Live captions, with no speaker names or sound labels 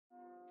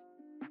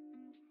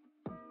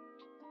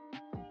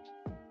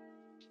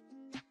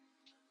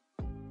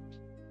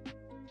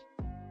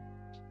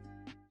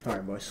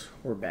Alright boys,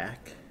 we're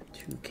back.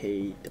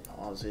 2K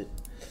deposit.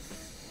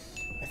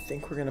 I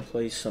think we're gonna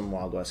play some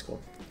Wild West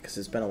Gold because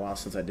it's been a while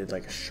since I did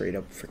like a straight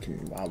up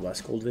freaking Wild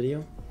West Gold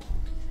video,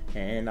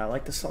 and I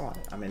like the slot.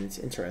 I mean, it's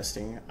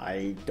interesting.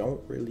 I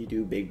don't really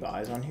do big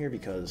buys on here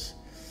because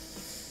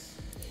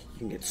you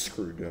can get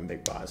screwed doing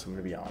big buys. I'm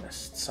gonna be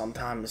honest.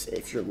 Sometimes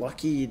if you're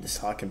lucky, the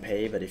slot can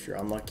pay, but if you're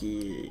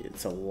unlucky,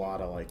 it's a lot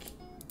of like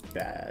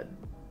bad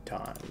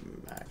time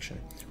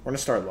action. We're gonna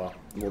start low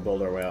and we'll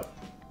build our way up.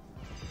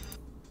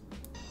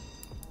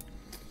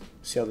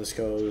 See how this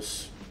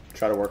goes.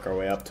 Try to work our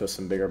way up to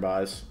some bigger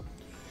buys.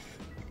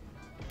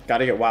 Got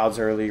to get wilds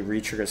early.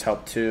 Retriggers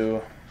help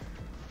too.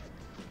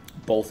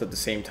 Both at the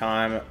same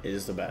time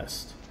is the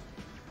best.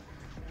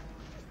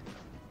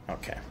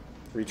 Okay.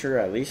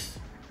 Retrigger at least.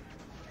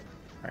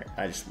 Alright,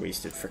 I just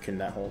wasted freaking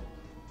that whole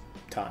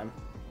time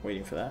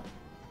waiting for that.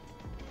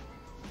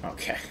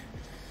 Okay.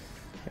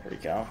 There we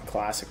go.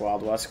 Classic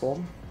Wild West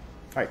Gold.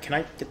 Alright, can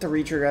I get the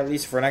retrigger at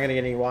least? If we're not going to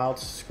get any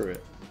wilds, screw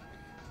it.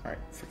 Alright,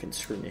 freaking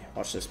screw me.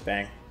 Watch this,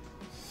 bang.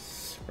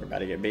 We're about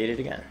to get baited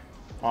again.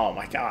 Oh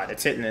my god,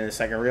 it's hitting in the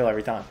second reel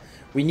every time.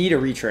 We need a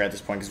retrigger at this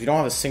point because we don't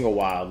have a single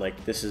wild.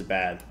 Like, this is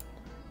bad.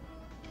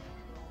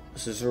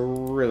 This is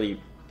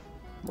really...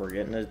 We're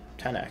getting a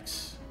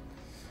 10x.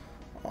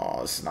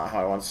 Oh, this is not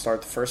how I want to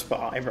start the first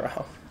buy,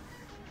 bro.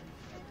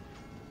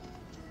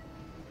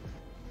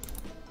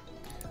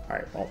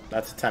 Alright, well,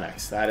 that's a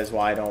 10x. That is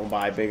why I don't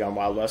buy big on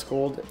Wild West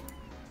Gold.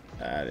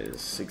 That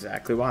is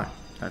exactly why.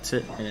 That's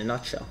it in a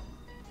nutshell.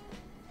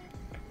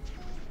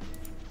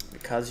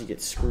 Because you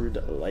get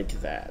screwed like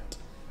that.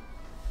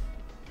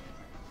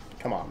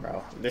 Come on,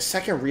 bro. This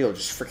second reel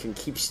just freaking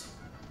keeps...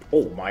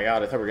 Oh my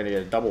god, I thought we were going to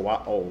get a double...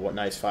 Oh, what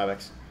nice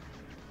 5x.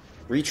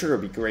 Retrigger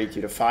would be great,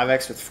 dude. A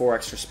 5x with 4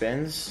 extra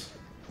spins.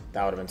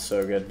 That would have been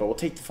so good. But we'll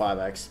take the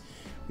 5x.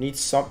 Need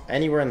some...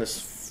 Anywhere in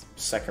this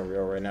second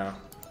reel right now.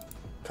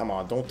 Come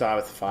on, don't die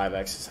with the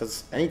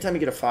 5x. Anytime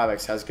you get a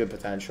 5x, has good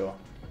potential.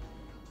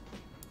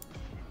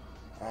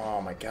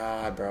 Oh my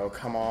god, bro.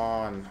 Come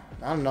on.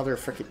 Not another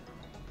freaking...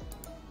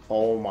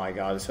 Oh my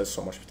god, this has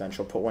so much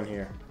potential. Put one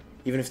here.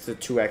 Even if it's a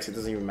 2x, it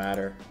doesn't even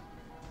matter.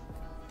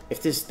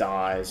 If this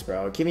dies,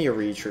 bro, give me a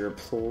retrigger,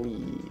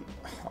 please.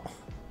 Oh.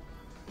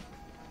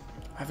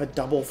 I have a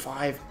double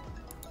 5.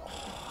 Oh,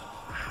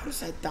 how does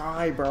that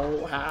die,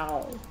 bro?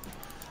 How?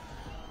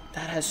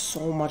 That has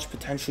so much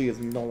potential, you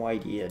have no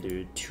idea,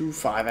 dude. 2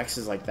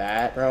 5x's like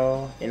that,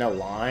 bro, in a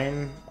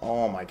line.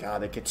 Oh my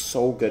god, that gets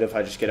so good if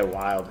I just get a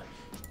wild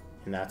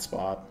in that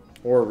spot.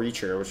 Or a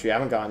retrigger, which we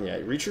haven't gotten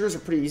yet. Retriggers are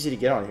pretty easy to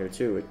get on here,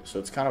 too. So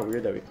it's kind of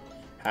weird that we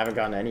haven't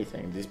gotten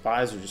anything. These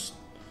buys are just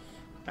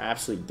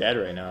absolutely dead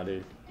right now,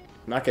 dude.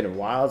 I'm not getting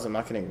wilds. I'm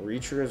not getting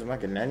retriggers. I'm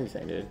not getting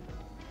anything, dude.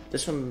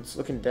 This one's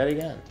looking dead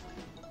again.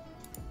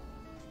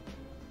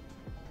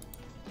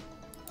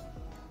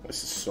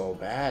 This is so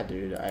bad,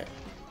 dude.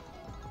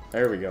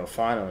 There we go,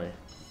 finally.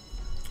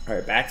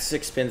 Alright, back to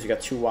 6 spins. We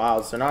got 2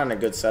 wilds. They're not in a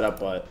good setup,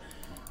 but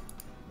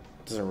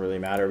it doesn't really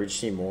matter. We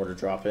just need more to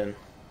drop in.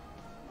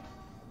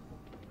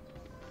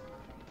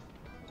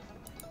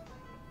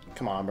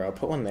 Come on, bro.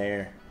 Put one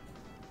there.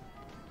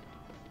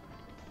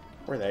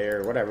 Or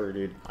there. Whatever,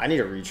 dude. I need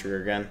a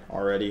retrigger again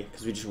already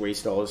because we just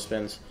wasted all those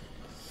spins.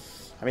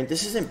 I mean,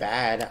 this isn't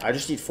bad. I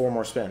just need 4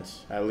 more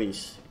spins, at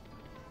least.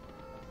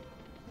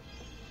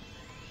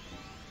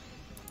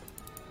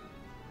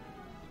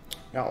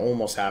 Got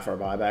almost half our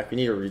buyback. We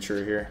need a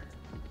retrigger here.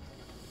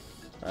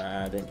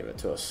 I didn't give it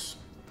to us.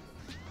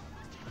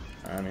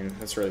 I mean,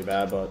 that's really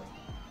bad, but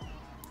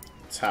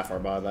it's half our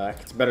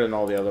buyback. It's better than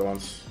all the other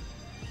ones.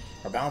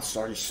 Our balance is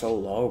already so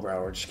low,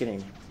 bro. We're just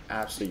getting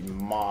absolutely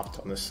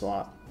mopped on this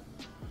slot.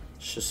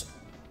 It's just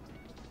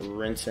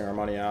rinsing our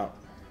money out.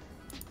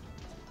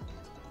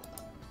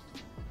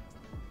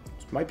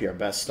 This might be our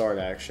best start,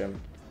 actually.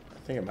 I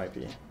think it might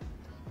be.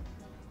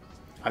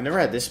 I've never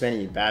had this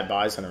many bad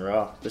buys in a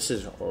row. This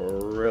is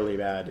really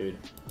bad, dude.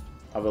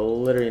 I've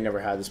literally never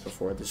had this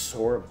before. This is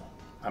horrible.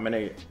 I'm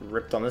gonna get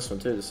ripped on this one,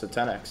 too. This is a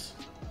 10x.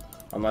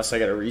 Unless I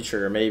get a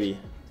retrigger, maybe.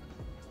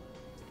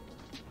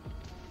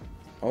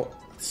 Oh.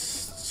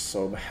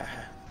 So bad.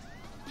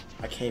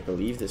 I can't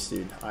believe this,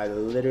 dude. I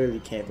literally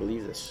can't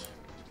believe this.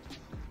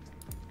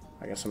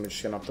 I guess I'm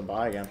just gonna have to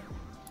buy again.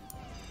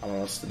 I don't know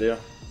what else to do.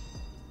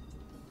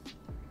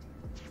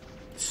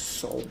 It's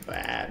so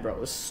bad,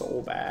 bro. It's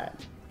so bad.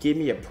 Give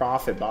me a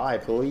profit buy,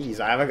 please.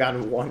 I haven't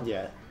gotten one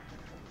yet.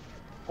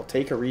 I'll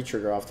take a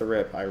retrigger off the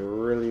rip. I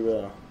really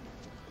will.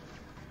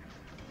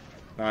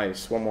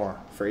 Nice. One more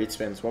for 8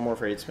 spins. One more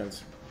for 8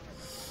 spins.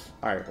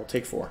 Alright, we'll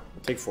take 4.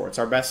 We'll take 4. It's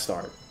our best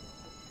start.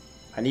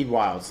 I need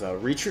wilds, though.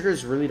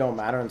 Retriggers really don't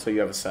matter until you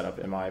have a setup,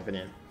 in my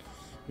opinion.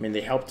 I mean,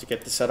 they help to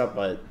get the setup,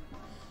 but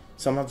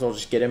sometimes I'll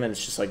just get him and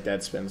it's just like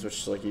dead spins, which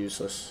is like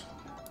useless.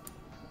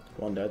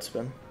 1 dead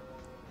spin.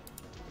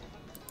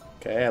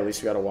 Okay, at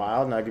least we got a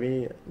wild. Now give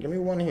me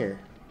one here.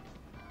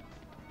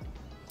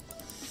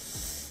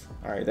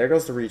 All right, there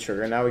goes the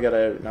retrigger. Now we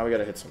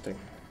gotta hit something.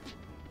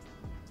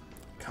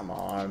 Come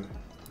on.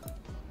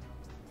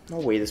 No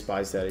way this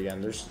buys that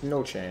again. There's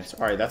no chance.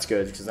 All right, that's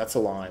good because that's a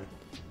line.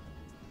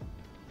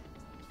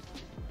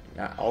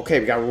 Okay,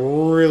 we got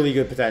really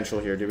good potential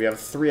here, dude. We have a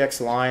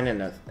 3x line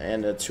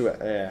and a 2.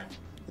 Yeah,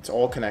 it's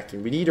all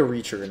connecting. We need a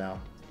reacher now.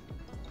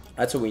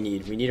 That's what we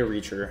need. We need a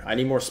reacher. I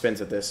need more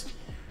spins at this.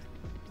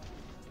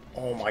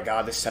 Oh my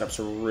god, this setup's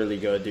really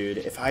good, dude.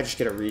 If I just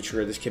get a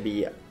reacher, this could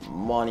be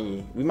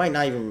money. We might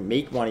not even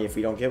make money if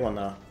we don't get one,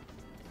 though.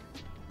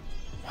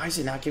 Why is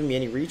it not giving me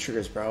any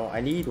reachers, bro? I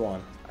need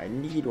one. I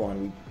need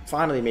one. We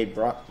finally made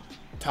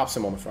top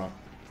sim on the front.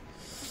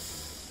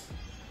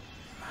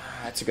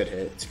 That's a good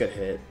hit. It's a good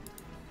hit.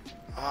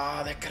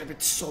 Ah, that could have been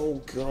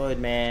so good,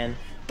 man.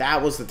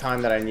 That was the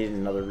time that I needed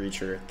another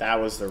reacher. That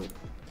was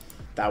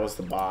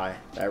the buy.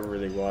 That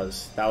really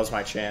was. That was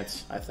my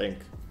chance, I think.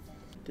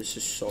 This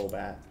is so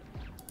bad.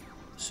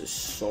 This is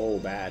so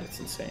bad. It's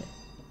insane.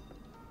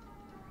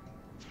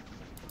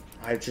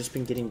 I've just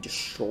been getting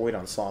destroyed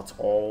on slots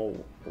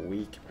all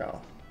week, bro.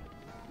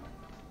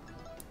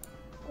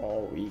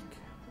 All week.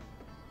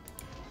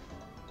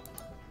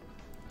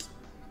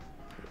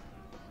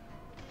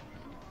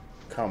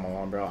 Come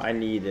on, bro. I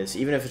need this.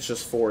 Even if it's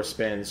just 4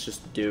 spins,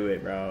 just do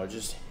it, bro.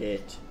 Just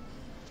hit.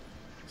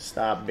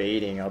 Stop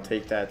baiting. I'll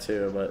take that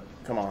too, but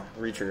come on.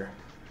 Reacher.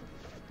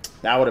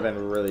 That would have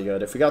been really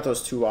good. If we got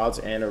those 2 odds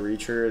and a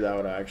reacher, that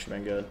would have actually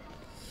been good.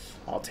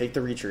 I'll take the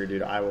reacher,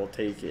 dude. I will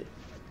take it.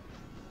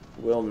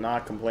 Will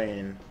not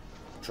complain.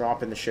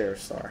 Drop in the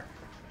sheriff star.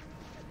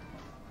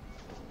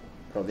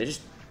 Bro, they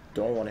just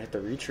don't want to hit the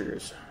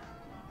reachers.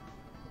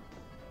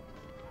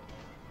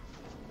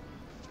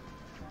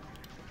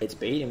 It's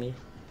baiting me.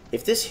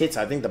 If this hits,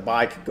 I think the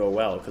buy could go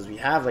well because we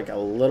have like a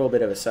little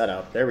bit of a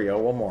setup. There we go.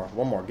 One more.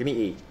 One more. Give me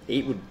 8.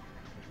 8 would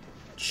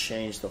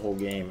change the whole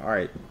game. All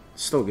right.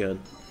 Still good.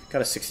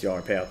 Got a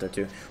 $60 payout there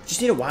too. We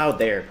just need a wild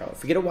there, bro.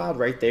 If we get a wild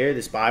right there,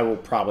 this buy will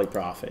probably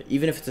profit.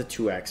 Even if it's a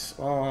 2x.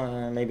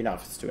 Well, maybe not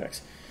if it's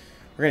 2x.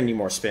 We're going to need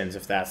more spins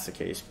if that's the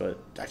case. But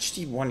I just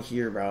need one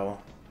here, bro.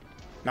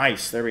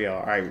 Nice. There we go.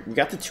 All right. We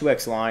got the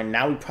 2x line.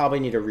 Now we probably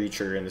need a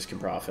reacher and this can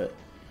profit.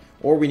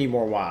 Or we need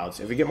more wilds.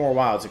 If we get more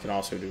wilds, it can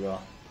also do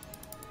well.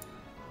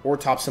 Or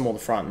top symbol in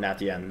the front and at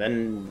the end.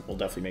 Then we'll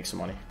definitely make some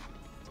money.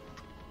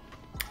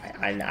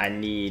 I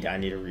need a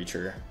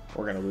reacher.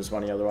 We're going to lose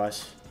money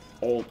otherwise.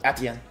 Oh, at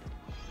the end.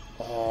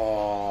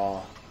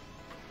 Oh.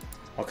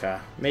 Okay.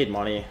 Made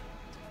money.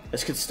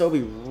 This could still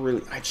be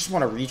really... I just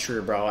want a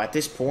reacher, bro. At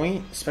this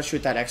point, especially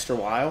with that extra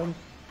wild,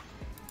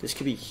 this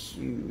could be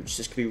huge.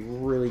 This could be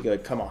really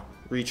good. Come on.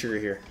 Reacher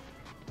here.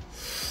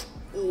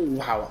 Oh,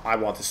 wow. I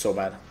want this so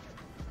bad.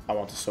 I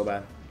want this so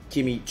bad.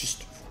 Give me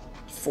just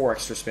 4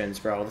 extra spins,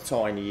 bro. That's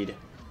all I need.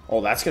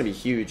 Oh, that's going to be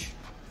huge.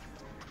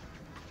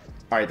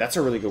 Alright, that's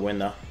a really good win,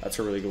 though. That's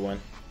a really good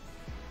win.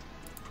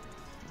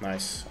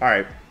 Nice.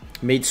 Alright.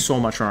 Made so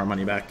much on our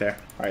money back there.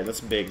 Alright, that's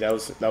big. That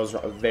was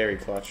very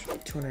clutch.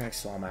 200x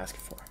is all I'm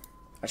asking for.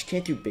 I just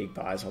can't do big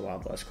buys on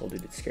Wild West Cold,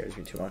 dude. It scares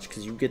me too much.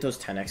 Because you get those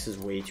 10x's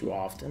way too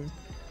often.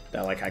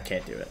 That, like, I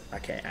can't do it. I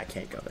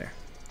can't go there.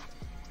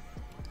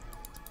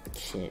 I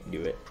can't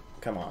do it.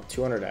 Come on.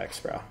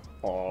 200x, bro.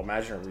 Oh,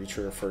 imagine a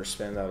reacher first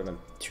spin. That would have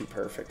been too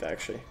perfect,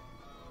 actually.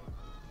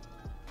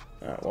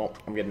 Well,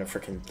 I'm getting a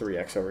freaking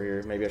 3x over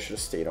here. Maybe I should have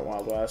stayed at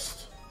Wild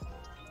West.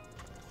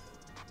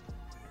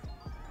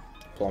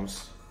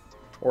 Plums.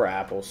 Or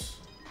apples.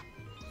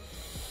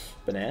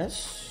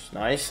 Bananas.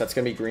 Nice. That's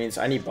going to be greens.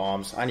 I need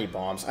bombs. I need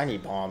bombs. I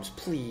need bombs.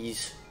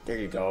 Please. There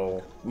you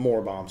go.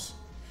 More bombs.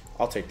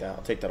 I'll take that.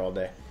 I'll take that all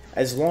day.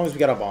 As long as we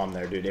got a bomb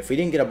there, dude. If we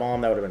didn't get a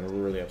bomb, that would have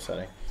been really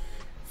upsetting.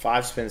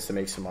 5 spins to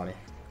make some money.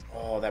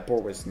 Oh, that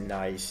board was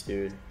nice,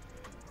 dude.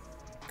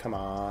 Come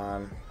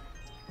on.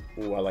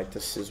 Ooh, I like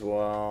this as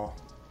well.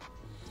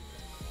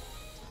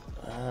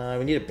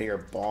 We need a bigger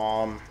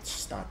bomb. It's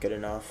just not good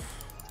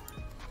enough.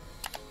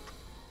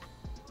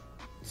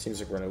 Seems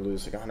like we're gonna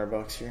lose like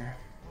 $100 here.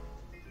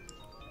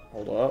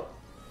 Hold up.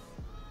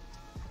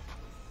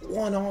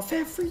 1 off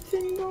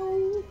everything,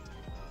 though.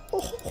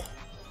 Oh.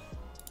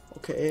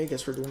 Okay, I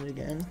guess we're doing it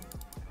again.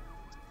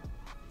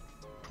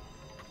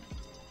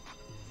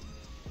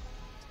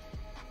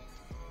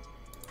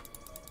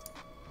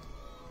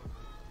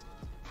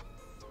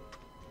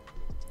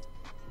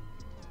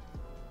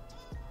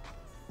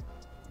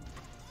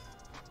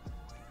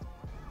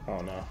 Oh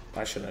no,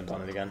 I shouldn't have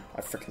done it again.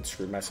 I freaking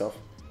screwed myself.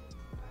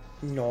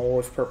 No,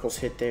 if purple's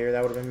hit there,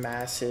 that would have been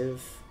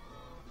massive.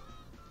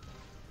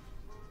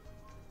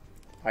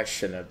 I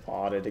shouldn't have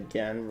bought it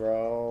again,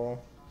 bro.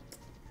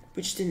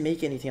 We just didn't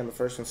make anything on the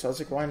first one, so I was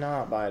like, why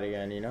not buy it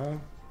again, you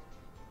know?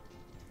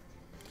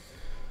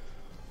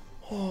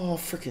 Oh,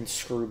 freaking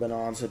screw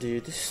Bonanza,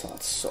 dude. This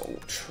slot's so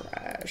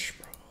trash,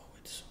 bro.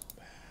 It's so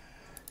bad.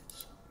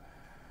 It's so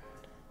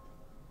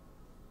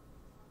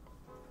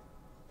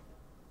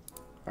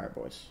bad. Alright,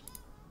 boys.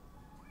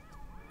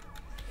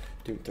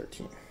 Doom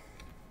 13.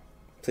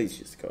 Please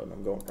use the code.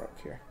 I'm going broke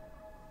here.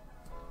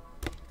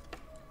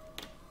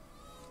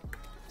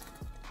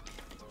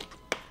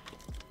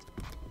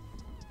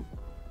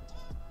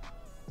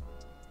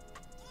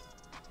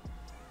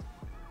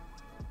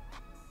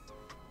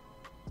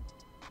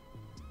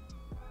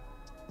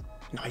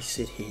 Nice,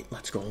 it hit.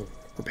 Let's go.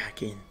 We're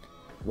back in.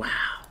 Wow.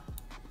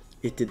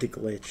 It did the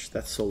glitch.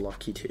 That's so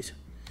lucky, dude.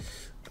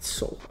 That's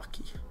so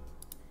lucky.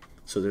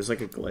 So there's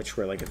like a glitch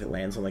where like if it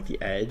lands on like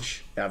the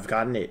edge, I've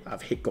gotten it.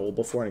 I've hit gold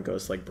before and it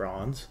goes to like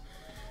bronze.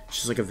 It's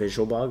just like a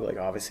visual bug. Like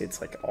obviously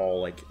it's like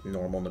all like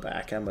normal in the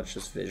back end, but it's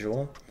just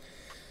visual.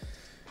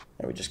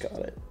 And we just got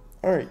it.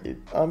 All right,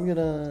 dude. I'm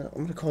gonna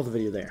call the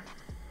video there.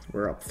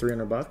 We're up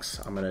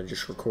 $300. I'm gonna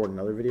just record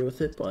another video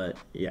with it, but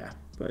yeah.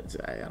 But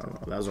I don't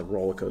know. That was a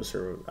roller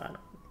coaster. I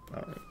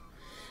don't know.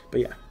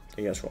 But yeah, thank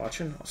you guys for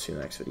watching. I'll see you in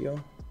the next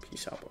video.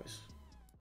 Peace out, boys.